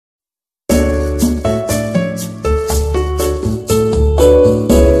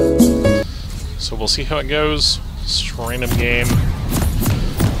So we'll see how it goes. Just a random game.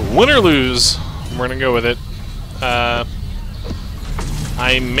 Win or lose, we're gonna go with it. I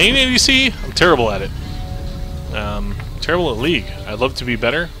main ADC. I'm terrible at it. Terrible at League. I'd love to be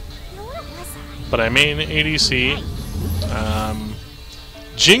better, but I main ADC.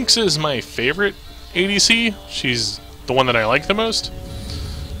 Jinx is my favorite ADC. She's the one that I like the most.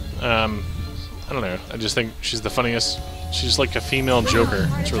 I don't know. I just think she's the funniest. She's like a female Joker.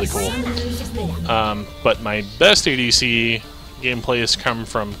 It's really cool. But my best ADC gameplay has come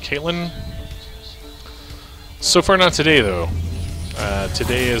from Caitlyn. So far, not today though.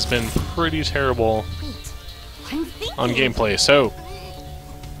 Today has been pretty terrible on gameplay. So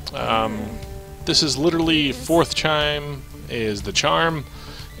this is literally fourth chime is the charm,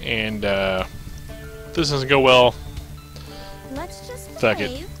 and this doesn't go well. Fuck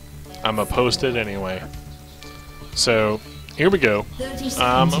it. I'm gonna post it anyway. So here we go.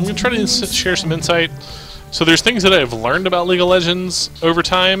 I'm gonna try to share some insight. So there's things that I've learned about League of Legends over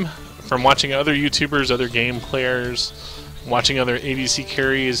time from watching other YouTubers, other game players, watching other ADC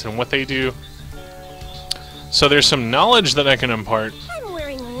carries and what they do. So there's some knowledge that I can impart.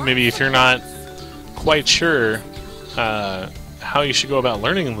 Maybe if you're not quite sure how you should go about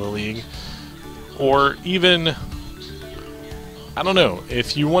learning the league, or even, I don't know,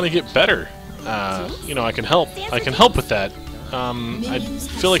 if you want to get better, you know, I can help. I can help with that. I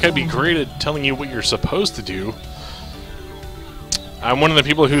feel like I'd be great at telling you what you're supposed to do. I'm one of the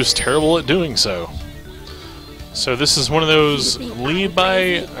people who's terrible at doing so. So this is one of those lead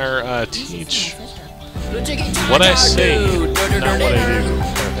by or teach what I say, not what I do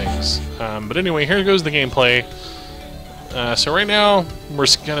kind of things. But anyway, here goes the gameplay. So right now we're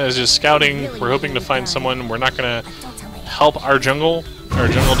kind of just scouting. We're hoping to find someone. We're not gonna help our jungle. Our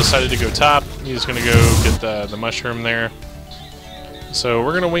jungle decided to go top. He's gonna go get the mushroom there. So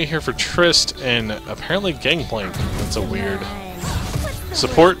we're gonna wait here for Trist and apparently Gangplank. That's a weird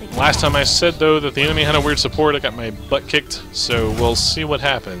support. Last time I said though that the enemy had a weird support, I got my butt kicked. So we'll see what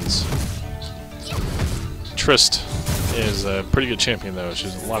happens. Trist is a pretty good champion though.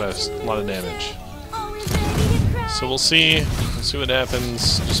 She's a lot of damage. So we'll see what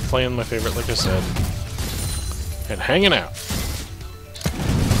happens. Just playing my favorite, like I said, and hanging out.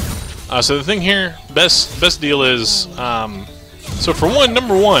 So the thing here, best deal is, so for one,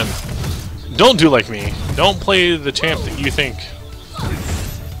 number one, don't do like me. Don't play the champ that you think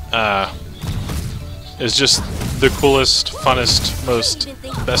is just the coolest, funnest, most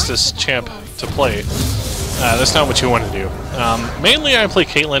bestest champ to play. That's not what you want to do. Mainly I play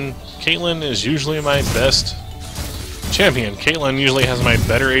Caitlyn. Caitlyn is usually my best champion. Caitlyn usually has my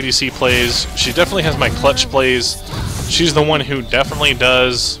better ADC plays. She definitely has my clutch plays. She's the one who definitely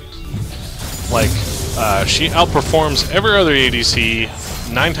does, like, she outperforms every other ADC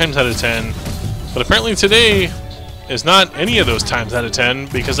 9 times out of 10. But apparently today is not any of those times out of 10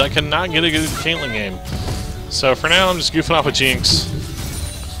 because I cannot get a good Caitlyn game. So for now I'm just goofing off with Jinx.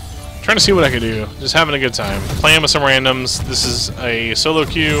 Trying to see what I can do. Just having a good time. Playing with some randoms. This is a solo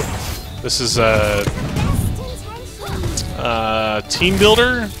queue. This is a team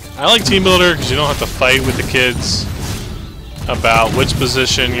builder. I like team builder because you don't have to fight with the kids about which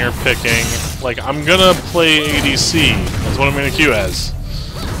position you're picking. Like, I'm gonna play ADC. That's what I'm gonna queue as.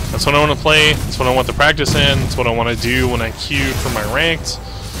 That's what I want to play. That's what I want to practice in. That's what I want to do when I queue for my ranked.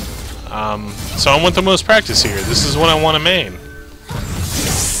 So I want the most practice here. This is what I want to main.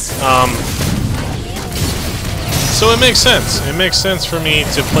 So it makes sense. It makes sense for me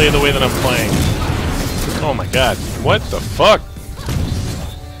to play the way that I'm playing. Oh my god. What the fuck?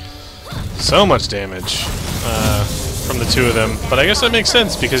 So much damage from the two of them. But I guess that makes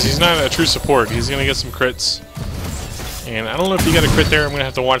sense because he's not a true support. He's going to get some crits. And I don't know if he got a crit there. I'm going to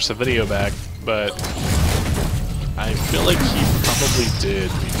have to watch the video back. But I feel like he probably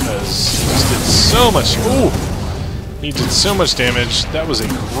did because he just did so much. Ooh! He did so much damage. That was a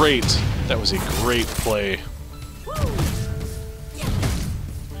great play.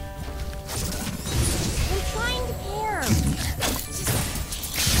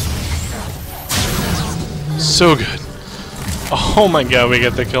 So good. Oh my god, we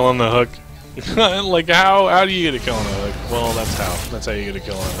get the kill on the hook. Like, how do you get a kill on the hook? Well, that's how you get a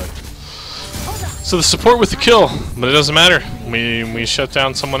kill on the hook. So the support with the kill, but it doesn't matter. We shut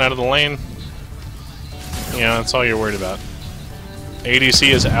down someone out of the lane. You know, that's all you're worried about. ADC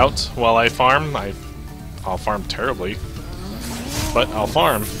is out while I farm. I'll farm terribly, but I'll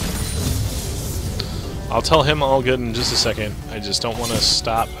farm. I'll tell him all good in just a second. I just don't want to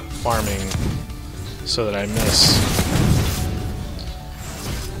stop farming so that I miss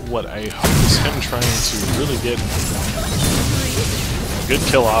what I hope is him trying to really get Good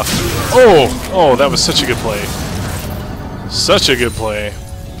kill off. Oh! Oh, that was such a good play. Such a good play.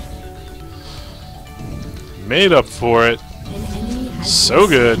 Made up for it. So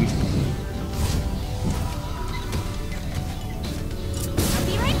good.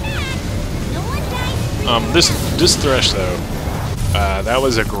 This Thresh though, that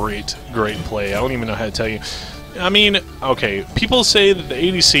was a great play. I don't even know how to tell you. I mean, okay, people say that the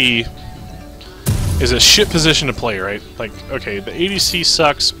ADC is a shit position to play, right? Like, okay, the ADC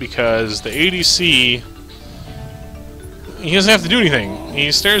sucks because the ADC, he doesn't have to do anything.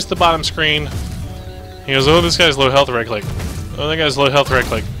 He stares at the bottom screen. He goes, oh, this guy's low health, right click. Oh, that guy's low health, right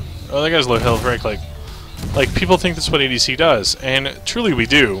click. Oh, that guy's low health, right click. Like, people think that's what ADC does, and truly we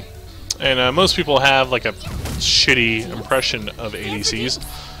do. And most people have like a shitty impression of ADCs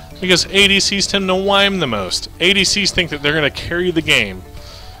because ADCs tend to whine the most. ADCs think that they're going to carry the game,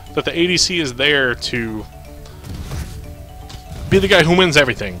 that the ADC is there to be the guy who wins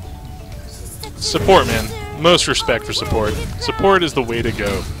everything. Support, man. Most respect for support. Support is the way to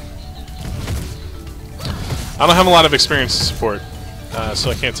go. I don't have a lot of experience in support, so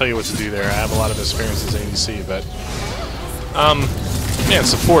I can't tell you what to do there. I have a lot of experience as ADC, but man,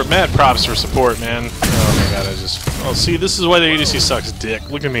 support, mad props for support, man. Oh my god, oh, see, this is why the ADC sucks dick.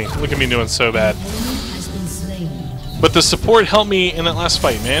 Look at me doing so bad. But the support helped me in that last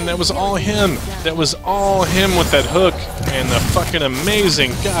fight, man. That was all him. That was all him with that hook and the fucking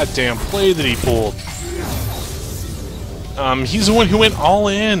amazing goddamn play that he pulled. He's the one who went all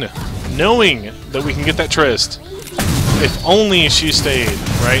in, knowing that we can get that Trist. If only she stayed,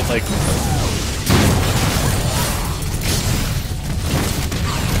 right? Like,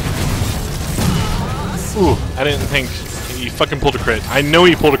 ooh, I didn't think he fucking pulled a crit. I know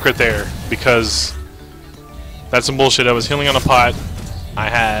he pulled a crit there because that's some bullshit. I was healing on a pot. I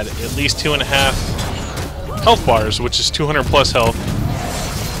had at least 2.5 health bars, which is 200 plus health,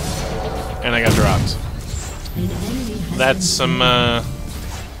 and I got dropped. That's some,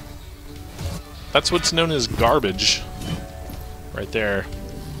 that's what's known as garbage right there.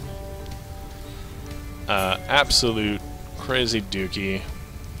 Absolute crazy dookie.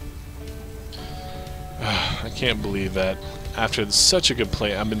 I can't believe that after such a good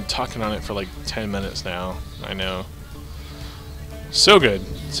play. I've been talking on it for like 10 minutes now. I know. So good.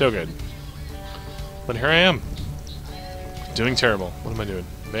 So good. But here I am. Doing terrible. What am I doing?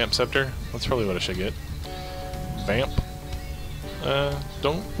 Vamp Scepter? That's probably what I should get. Vamp.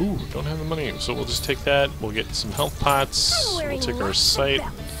 Don't have the money. So we'll just take that. We'll get some health pots. We'll take our sight.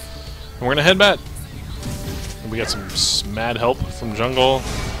 And we're gonna head back. And we got some mad help from jungle.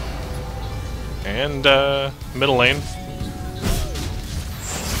 And middle lane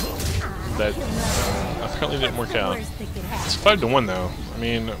that apparently didn't work out. It's 5-1 though. I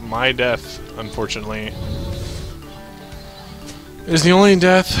mean, my death, unfortunately, is the only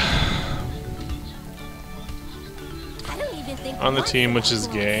death on the team, which is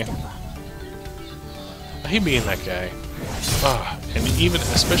gay. I hate being that guy. And even,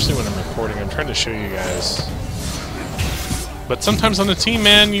 especially when I'm recording, I'm trying to show you guys. But sometimes on the team,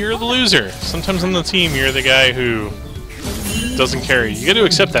 man, you're the loser. Sometimes on the team, you're the guy who doesn't carry. You got to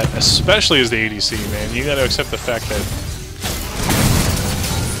accept that, especially as the ADC, man. You got to accept the fact that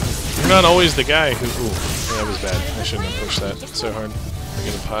you're not always the guy who. Ooh, yeah, that was bad. I shouldn't have pushed that so hard. I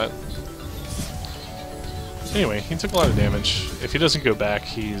get a pot. Anyway, he took a lot of damage. If he doesn't go back,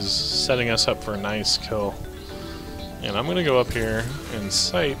 he's setting us up for a nice kill. And I'm gonna go up here and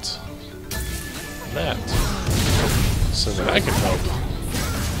sight that, so that I can help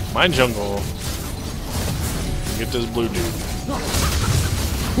my jungle get this blue dude.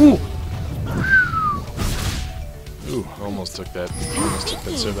 Ooh! Ooh, I almost took that. Almost took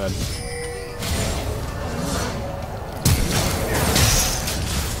that so bad.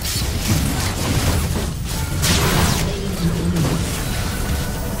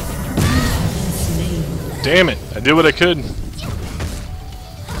 Damn it! I did what I could.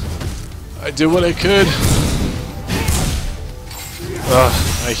 I did what I could.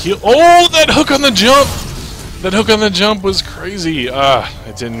 I heal. Oh, that hook on the jump! That hook on the jump was crazy.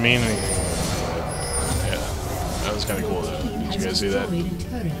 It didn't mean anything. Yeah, that was kind of cool though. Did you guys see that?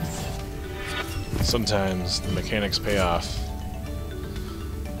 Sometimes the mechanics pay off,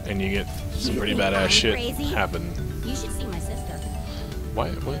 and you get some pretty badass shit happen. You should see my sister. What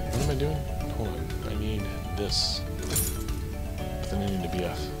am I doing? Hold on. I need this. But then I need a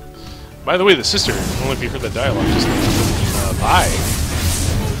BF. By the way, the sister, I don't know if you heard that dialogue just now. Bye.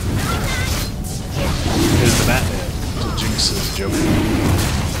 Is the Batman to Jinx's joke.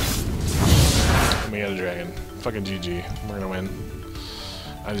 And we got a dragon. Fucking GG. We're gonna win.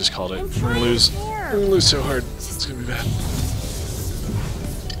 I just called it. We're gonna lose. We're gonna lose so hard. It's gonna be bad.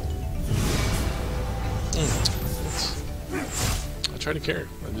 I try to care.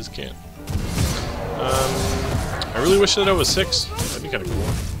 I just can't. I really wish that I was 6. That'd be kind of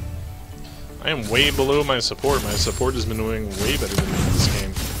cool. I am way below my support. My support has been doing way better than me in this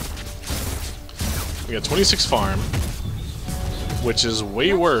game. We got 26 farm, which is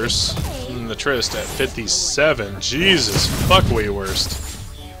way worse than the Trist at 57. Jesus, fuck, way worse.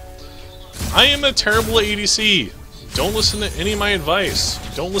 I am a terrible ADC. Don't listen to any of my advice.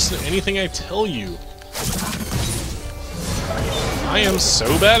 Don't listen to anything I tell you. I am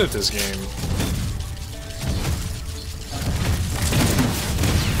so bad at this game.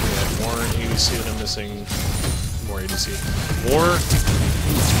 Yeah, more ADC that I'm missing. More ADC. More.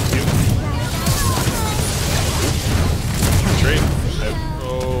 Trade.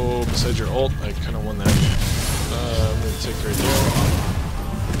 Oh, besides your ult, I kind of won that. I'm going to take right there.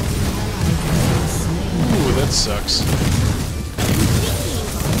 Ooh, that sucks.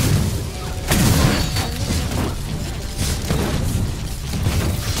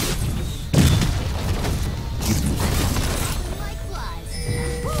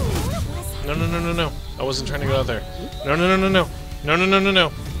 No, no, no, no, no. I wasn't trying to go out there. No, no, no, no, no. No, no, no, no,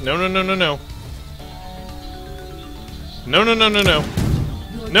 no. No, no, no, no, no. No, no, no, no, no.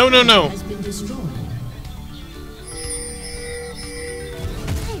 No, no, no.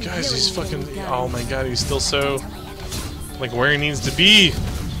 Guys, he's fucking... Oh my god, he's still so... like, where he needs to be.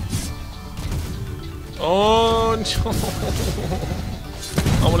 Oh, no.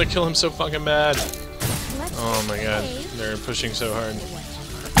 I want to kill him so fucking bad. Oh my god, they're pushing so hard.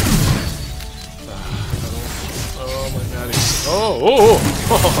 Oh my god, he's... Oh, oh,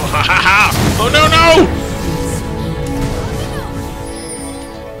 oh. Oh, no, no!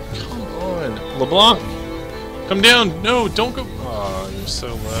 Come on. LeBlanc! Come down! No, don't go... Oh, you're so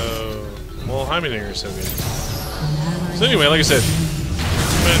low. Well, Heimerdinger is so good. So anyway, like I said,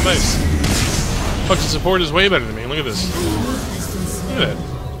 man, nice. Fucking support is way better than me. Look at this. Look at that.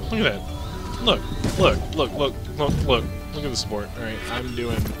 Look at that. Look. Look. Look. Look. Look. Look. Look at the support. Alright, I'm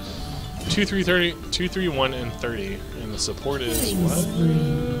doing 2, 3, 30, 2, 3, 1, and 30. And the support is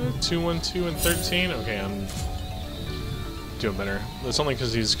what? 2, 1, 2, and 13? Okay, I'm doing better. That's only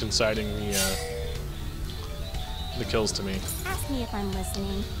because he's conciding the kills to me. Ask me if I'm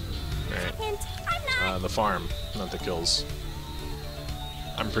listening. Alright. Hint, I'm not. The farm, not the kills.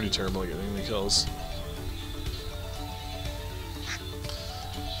 I'm pretty terrible at getting the kills.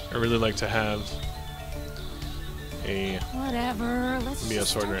 I really like to have a whatever. Let's be a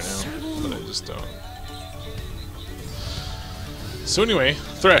sword right now, but I just don't. So anyway,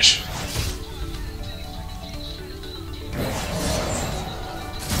 Thresh.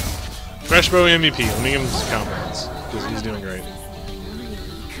 Thresh Bow MVP. Let me give him some compliments, because he's doing great.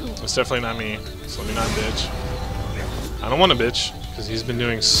 It's definitely not me, so let me not bitch. I don't want to bitch, because he's been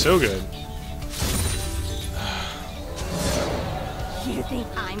doing so good. You think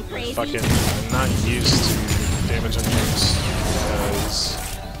I'm crazy? I'm not used to damage on Jinx, because,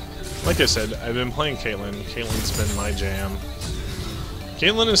 like I said, I've been playing Caitlyn. Caitlyn's been my jam.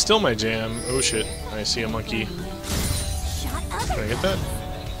 Caitlyn is still my jam. Oh shit, I see a monkey. Can I get that?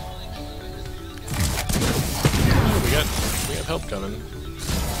 Oh, we got help coming.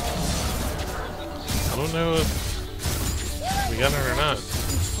 I don't know if we got it or not.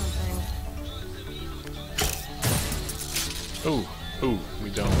 Oh, ooh, we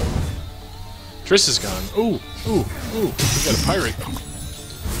don't. Triss is gone. Ooh, ooh, ooh, we got a pirate.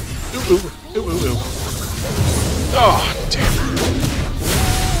 Ooh, ooh, ooh, ooh, ooh. Oh, damn.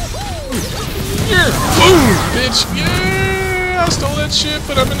 Yeah, boom, bitch. Yeah, I stole that shit,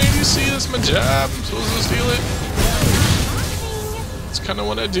 but I'm an ADC. That's my job. I'm supposed to steal it. That's kind of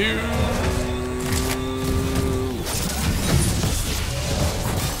what I do.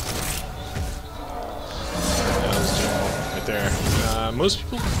 There. Most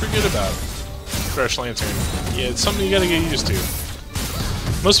people forget about Thresh Lantern. Yeah, it's something you gotta get used to.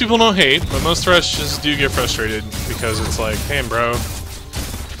 Most people don't hate, but most Threshes do get frustrated because it's like, damn, bro.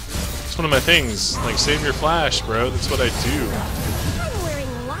 It's one of my things. Like, save your flash, bro. That's what I do. I'm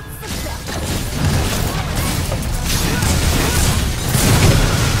wearing lots of stuff.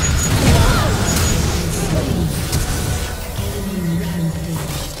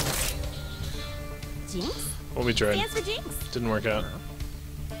 Jinx? What we tried. Dance for Jinx. Didn't work out.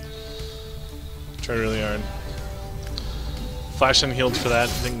 Tried really hard. Flash unhealed for that.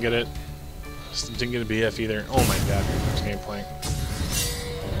 Didn't get it. Didn't get a BF either. Oh my god. There's game playing.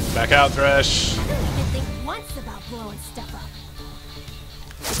 Back out, Thresh. I don't even think once about blowing stuff up.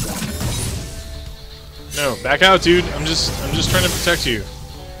 No, back out, dude. I'm just trying to protect you.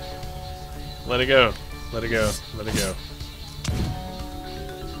 Let it go. Let it go. Let it go.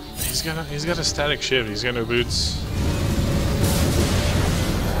 He's got a static shiv. He's got no boots.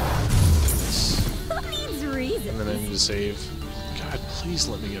 Needs reason. And then I need to save. God, please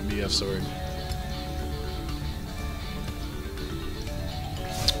let me get BF sword.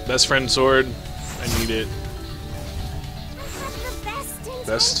 Best friend sword. I need it.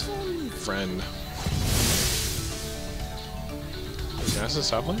 Best friend. Is Nasa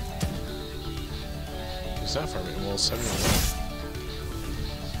stop playing? Who's that for me? Well, 71.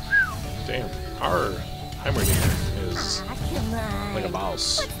 Damn. Our Heimerdinger is like a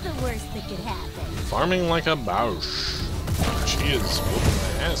boss. What's the worst that could happen? Farming like a boss. She is whooping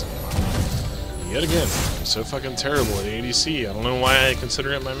my ass. Yet again, I'm so fucking terrible at ADC. I don't know why I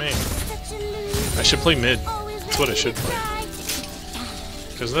consider it my main. I should play mid. That's what I should play.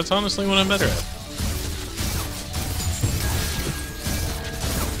 Because that's honestly what I'm better at.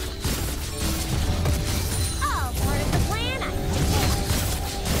 All part of the plan,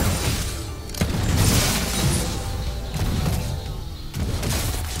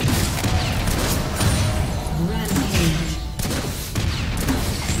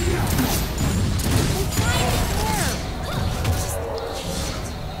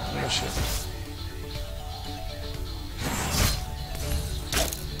 Oh shit.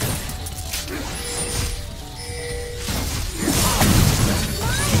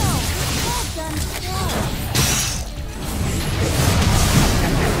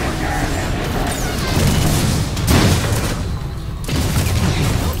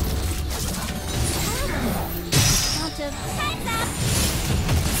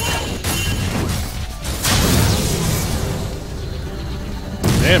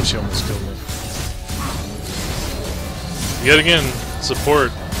 Damn, she almost killed me. Yet again,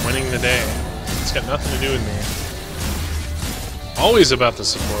 support, winning the day. It's got nothing to do with me. Always about the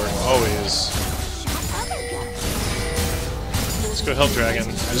support, always. Let's go help Dragon.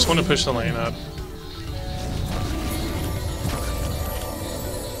 I just want to push the lane up.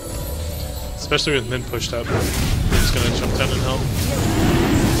 Especially with mid pushed up. I'm just gonna jump down and help.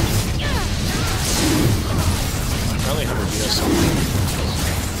 I finally have her DS.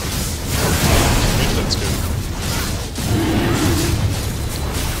 That's good.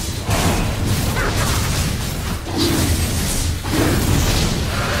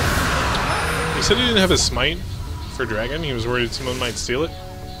 He said he didn't have a smite for Dragon. He was worried someone might steal it.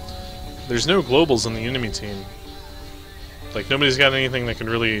 There's no globals on the enemy team. Like, nobody's got anything that can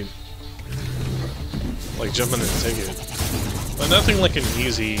really, like, jump in and take it. But nothing like an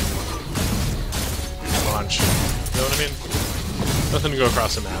easy launch. You know what I mean? Nothing to go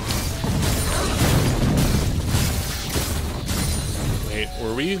across the map. Wait,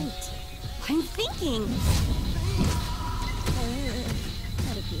 were we? I'm thinking.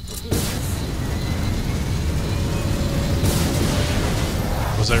 How do people do this?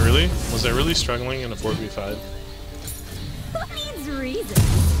 Was I really struggling in a 4v5? Who needs reason?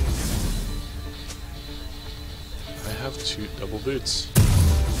 I have 2 double boots.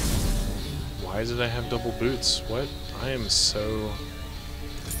 Why did I have double boots? What? I am so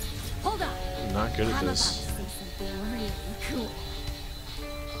Hold on. not good at I'm this. about to say something really cool.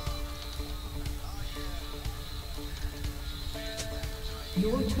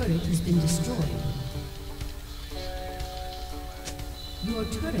 Your turret has been destroyed. Your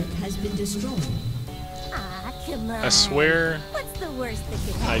turret has been destroyed. Ah, come on. I swear, What's the worst that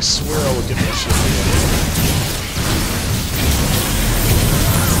could happen? I swear I will get my shit together.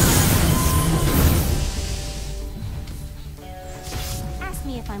 Ask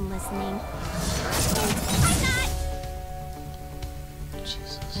me if I'm listening. I'm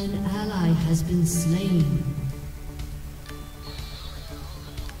Jesus. An ally has been slain.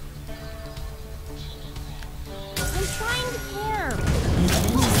 not. I'm trying to care.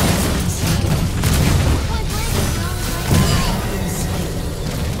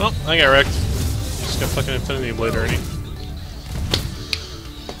 Well, I got wrecked. Just got fucking Infinity Blade already.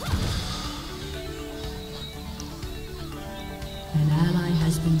 An ally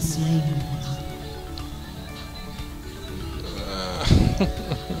has been slain.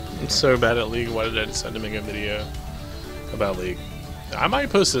 I'm so bad at League. Why did I decide to make a video about League? I might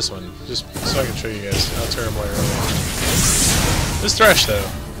post this one, just so I can show you guys how terrible I really am. This Thresh, though,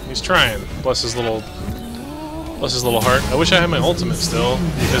 he's trying. Bless his little heart. I wish I had my ultimate still,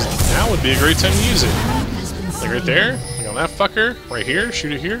 because now would be a great time to use it. Like right there, like on that fucker, right here,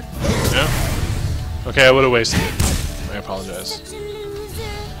 shoot it here. No? Okay, I would have wasted it. I apologize.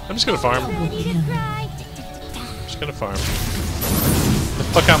 I'm just gonna farm. Just gonna farm. The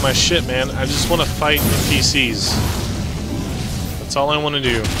fuck out my shit, man. I just want to fight NPCs. That's all I want to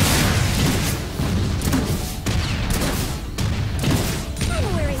do.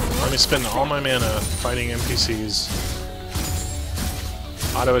 I'm wearing Are let me spend all my mana fighting NPCs.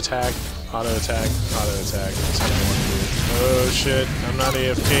 Auto attack, auto attack, auto attack. That's what I want to do. Oh shit, I'm not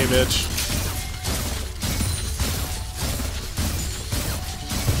AFK, bitch.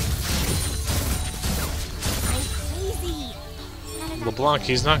 LeBlanc,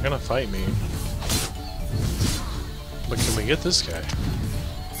 he's not gonna fight me. But can we get this guy?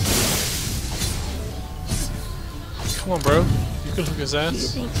 Come on, bro. You can hook his ass.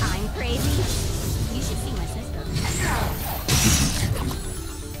 You think I'm crazy? You should see my sister.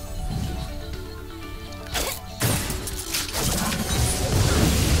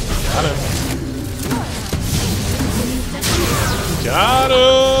 Got him. Got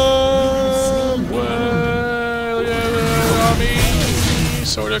him! Well, yeah, on me.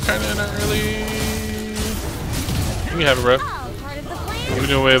 Sorta, kinda, not really. You can have it, bro. Oh, part of the plan. You're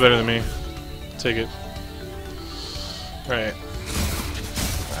doing way better than me. Take it. Right.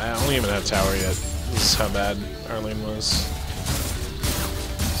 I don't even have tower yet. This is how bad Arlene was.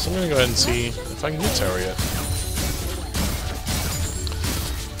 So I'm gonna go ahead and see if I can get tower yet.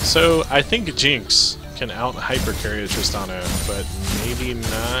 So I think Jinx can out hyper carry Tristana, but maybe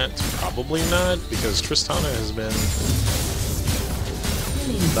not, probably not, because Tristana has been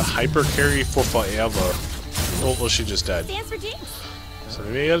the hyper carry for forever. Well, she just died. Stands for Jinx. So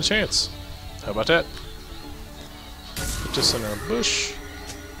maybe I got a chance. How about that? Put this in our bush.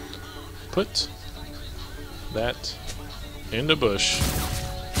 Put that in the bush.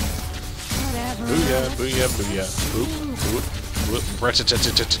 Whatever. Booyah, booyah, booyah. Boop, boop, boop.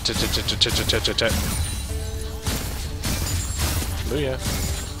 Booyah.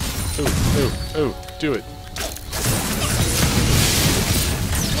 Ooh, ooh, ooh. Do it.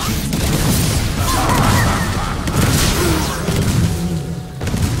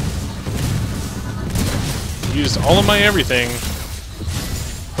 Used all of my everything.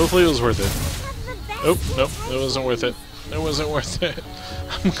 Hopefully it was worth it. Oh, nope, it wasn't worth it. It wasn't worth it.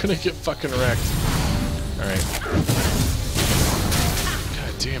 I'm gonna get fucking wrecked. Alright.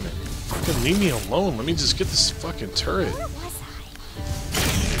 God damn it. Fucking leave me alone. Let me just get this fucking turret.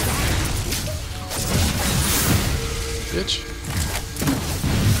 Bitch.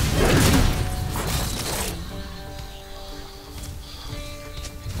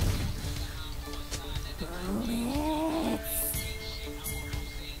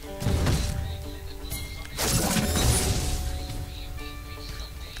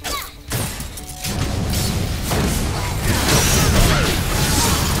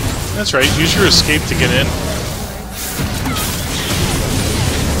 That's right, use your escape to get in.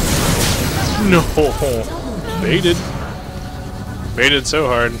 No! Baited. Baited so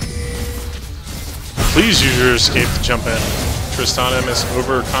hard. Please use your escape to jump in. Tristana, Miss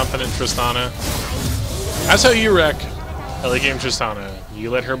Overconfident Tristana. That's how you wreck early game Tristana. You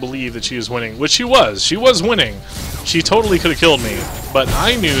let her believe that she was winning, which she was. She was winning. She totally could have killed me, but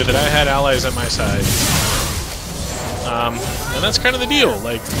I knew that I had allies at my side. And that's kind of the deal.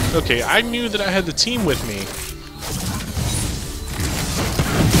 Like, okay, I knew that I had the team with me.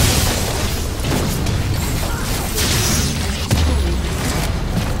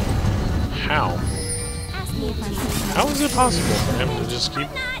 How? How is it possible for him to just keep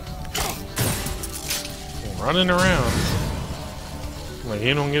running around? Like,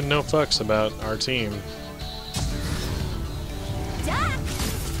 he don't give no fucks about our team.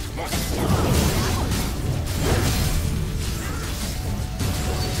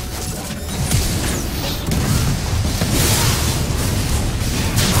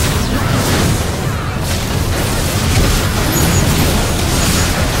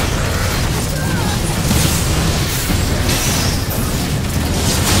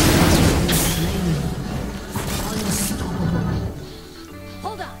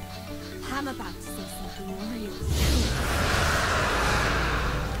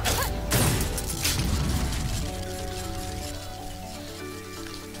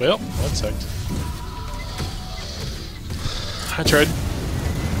 Well, that sucked. I tried,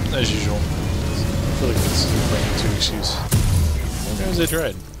 as usual. I feel like it's playing two issues. Guys, I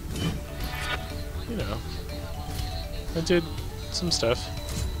tried. You know, I did some stuff.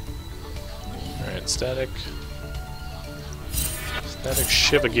 Alright, static. Static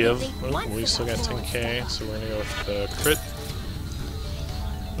Shiva give. Oh, we still got 10k, so we're gonna go with the crit.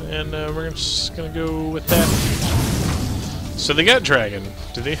 And we're just gonna go with that. So they got dragon.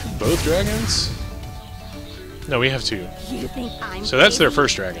 Do they have both dragons? No, we have two. So that's their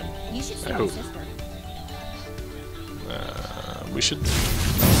first dragon. I hope. We should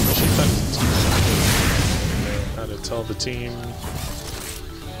how to tell the team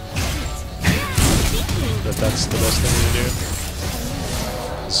that that's the best thing to do.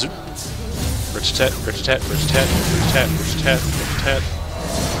 Zoop. Rat-a-tat, rat-a-tat, rat-a-tat, rat-a-tat, rat-a-tat, rat-a-tat.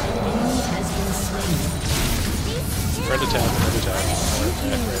 Rat-a-tat, rat-a-tat,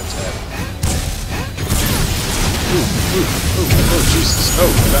 rat-a-tat, rat-a-tat. Oh, Jesus.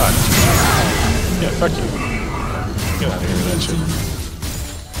 Oh, God. Yeah, fuck you. Get out of here with that shit.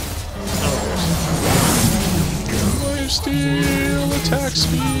 Oh, Lifesteal, attack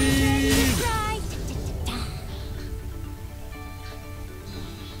speed!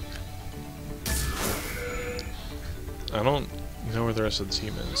 I don't know where the rest of the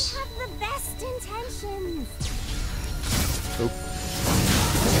team is. Have the best intentions. Oh.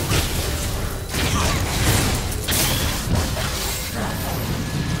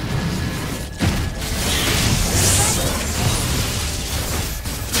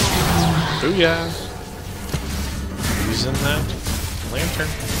 Booyah! Using that lantern.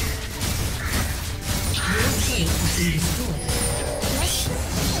 Your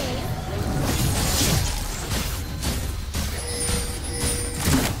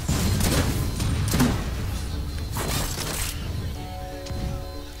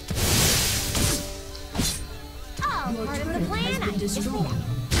Part of the turret plan, has been destroyed.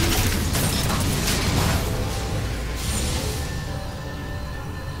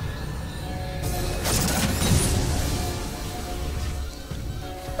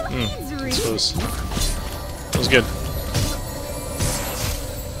 That was good.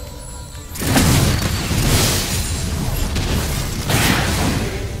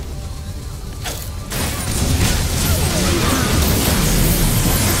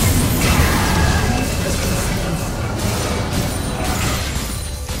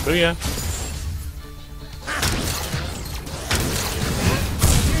 Booyah.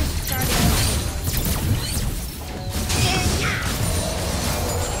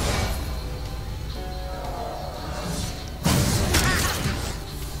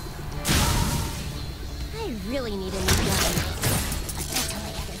 I really need a new gun.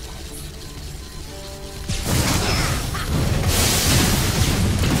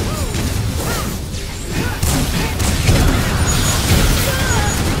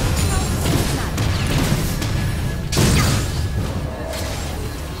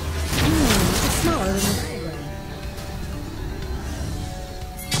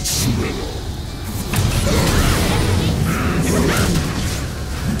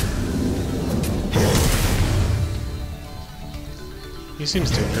 He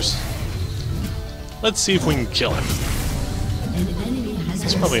seems dangerous. Let's see if we can kill him.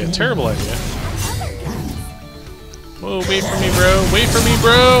 It's probably a terrible idea. Whoa, wait for me, bro. Wait for me,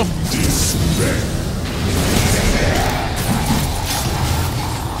 bro! Nice.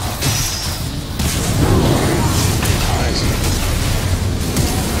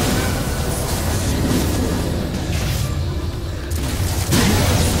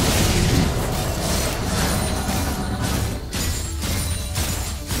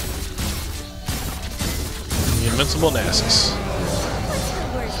 The invincible Nasus.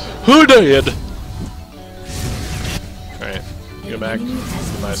 Who did? Alright, go back,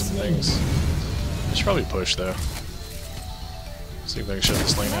 buy some things. I should probably push though. See if I can shut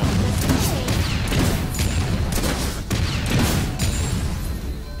this lane out.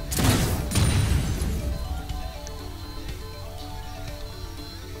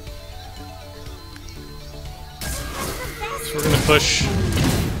 So we're gonna push.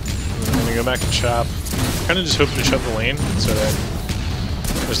 I'm gonna go back and chop. Kind of just hoping to shut the lane so that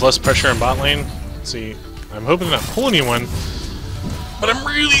there's less pressure on bot lane. See, I'm hoping to not pull anyone, but I'm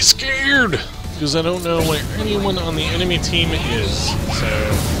really scared because I don't know where anyone on the enemy team is. So,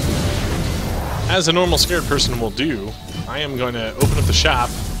 as a normal scared person will do, I am going to open up the shop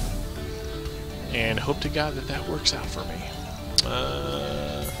and hope to God that that works out for me.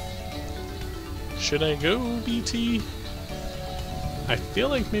 Should I go BT? I feel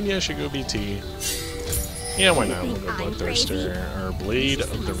like maybe I should go BT. Yeah, why not? We'll go Bloodthirster, or Blade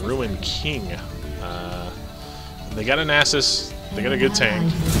of the Ruined King. They got a Nasus, they got a good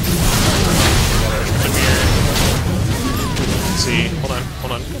tank. They got a Premier. Let's see,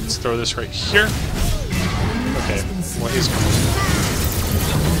 hold on, let's throw this right here. Okay, well he's gone.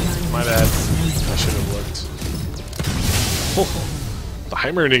 My bad, I should have looked. Oh, the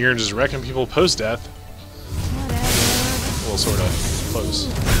Heimerdinger just wrecking people post-death. Well, sort of, close.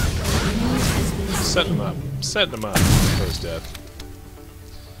 Setting them up, post-death.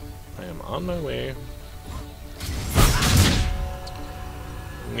 I am on my way. I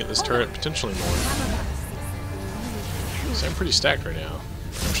can get this turret potentially more. So I'm pretty stacked right now,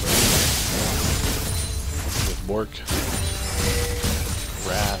 actually. With Bork,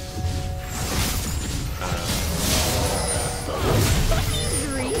 Wrath,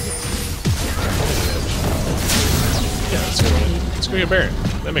 Let's make a Baron.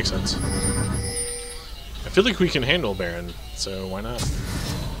 That makes sense. I feel like we can handle Baron, so why not?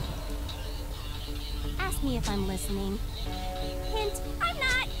 Ask me if I'm listening. Hint, I'm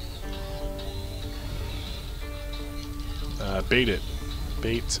not. Bait it.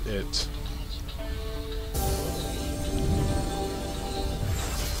 Bait it.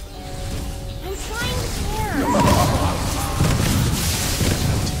 I'm trying to care.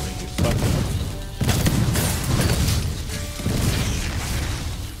 You fuck.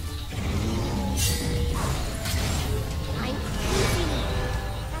 I'm crazy.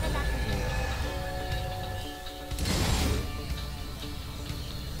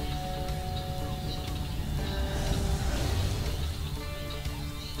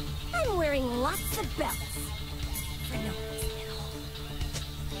 I'm wearing lots of belts. For no reason at all.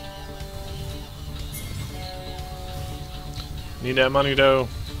 Need that money, though.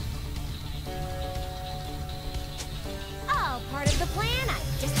 Oh, part of the plan. I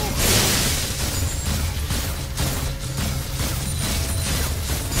just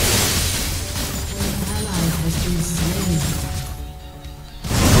An ally has been slain.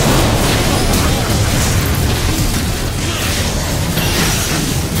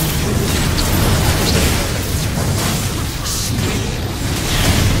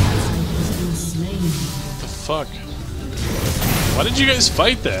 What the fuck? Why did you guys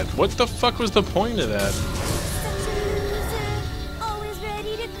fight that? What the fuck was the point of that? always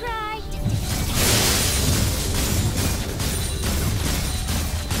ready to cry.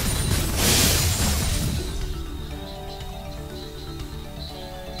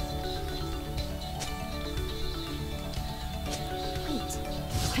 Wait,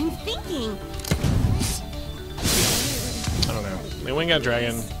 I'm thinking. I don't know. They went got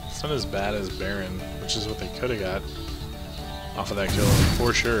Dragon. It's not as bad as Baron, which is what they could have got off of that kill,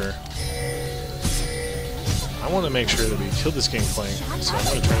 for sure. I want to make sure that we kill this Gangplank, so I'm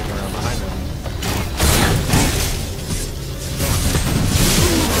going to try to go around behind him.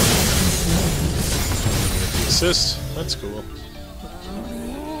 Assist. That's cool.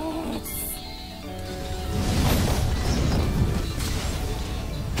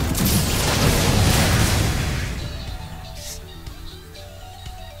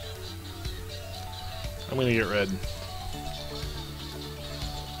 I'm going to get red.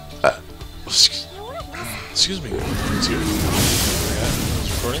 Excuse me. Excuse me. Yeah, I was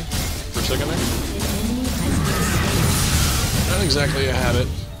recording for a second there. Not exactly a habit.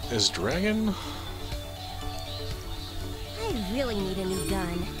 Is Dragon? I really need a new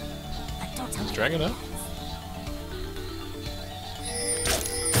gun. But don't tell Is me. Dragon up?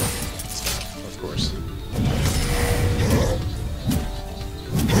 Of course.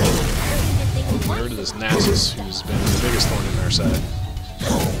 Get rid of this Nasus, who's been the biggest thorn in our side.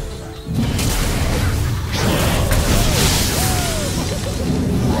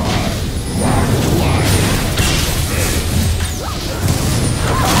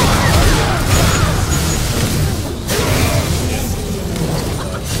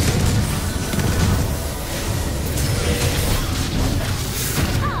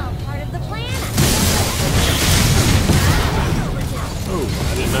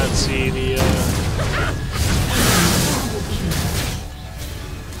 See the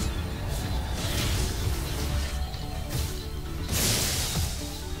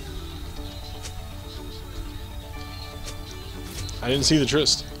I didn't see the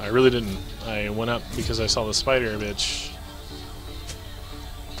Trist. I really didn't. I went up because I saw the spider bitch.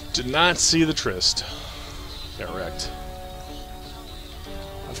 Did not see the Trist. Got wrecked.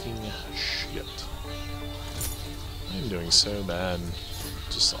 Fucking shit. I'm doing so bad.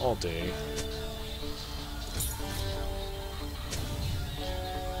 Just all day.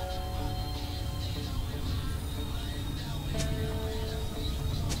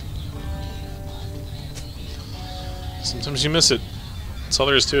 Sometimes you miss it. That's all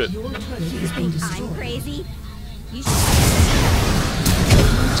there is to it. Your turret has been I'm destroyed. crazy. You should.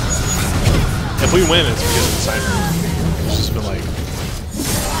 If we win, it's because of the timer. It's just been like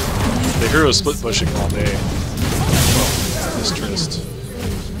the hero split pushing all day. This Trist.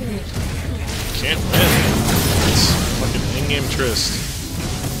 Can't win. It's fucking in-game Trist.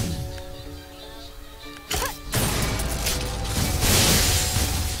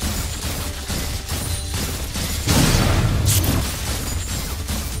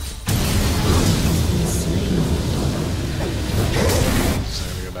 So I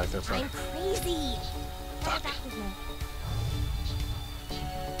gotta go back there front. I'm crazy. Fuck.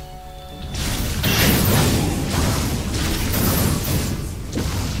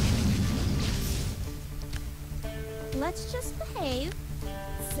 Let's just behave.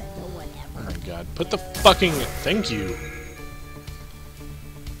 Said the whatever. Oh my god. Put the fucking... Thank you.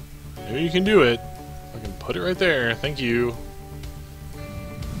 knew you can do it. I can put it right there. Thank you.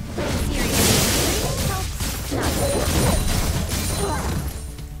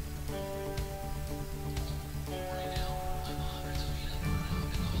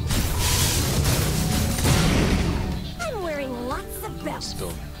 I'm wearing lots of belts.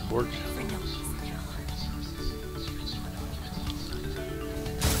 Still work. For no reason at all.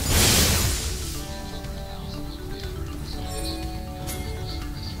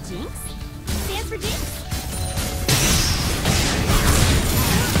 Jinx? Stands for Jinx?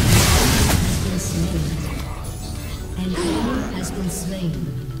 An enemy has been slain.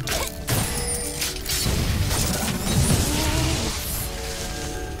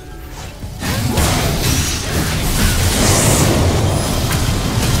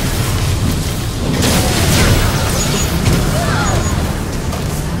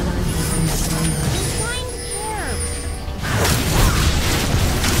 Blind hair.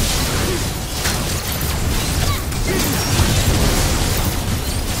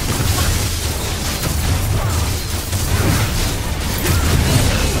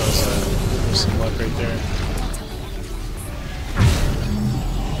 Some luck right there.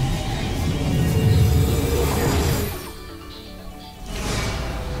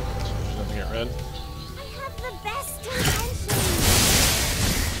 Nothing at red. I have the best intentions.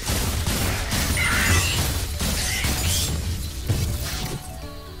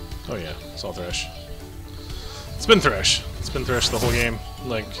 Oh yeah, it's all Thresh. It's been Thresh. It's been Thresh the whole game.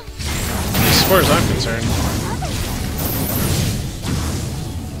 Like, as far as I'm concerned.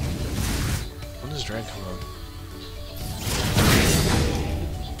 When does Drag come on?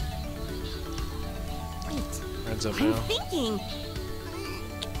 Wait, Red's up I'm now. thinking.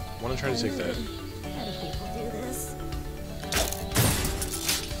 I want to try to take that. Other people do this.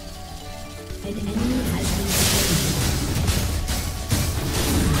 An enemy has been slain.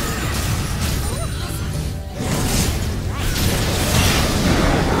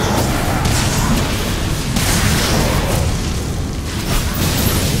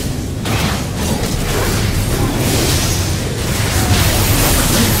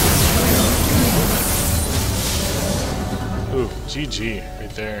 Ooh, GG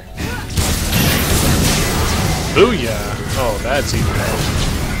right there. Booyah! Oh, that's even better.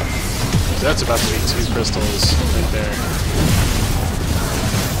 That's about to be 2 crystals right there.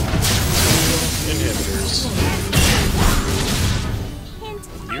 Inhibitors. Hint,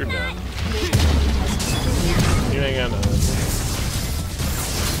 You're I'm done. back. You ain't got nothing.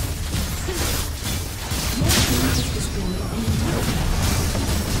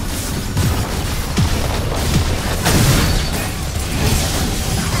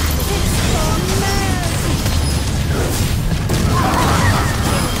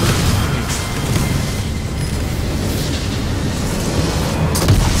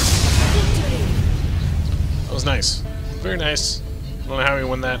 That was nice. Very nice. I don't know how he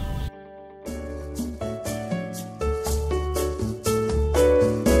won that.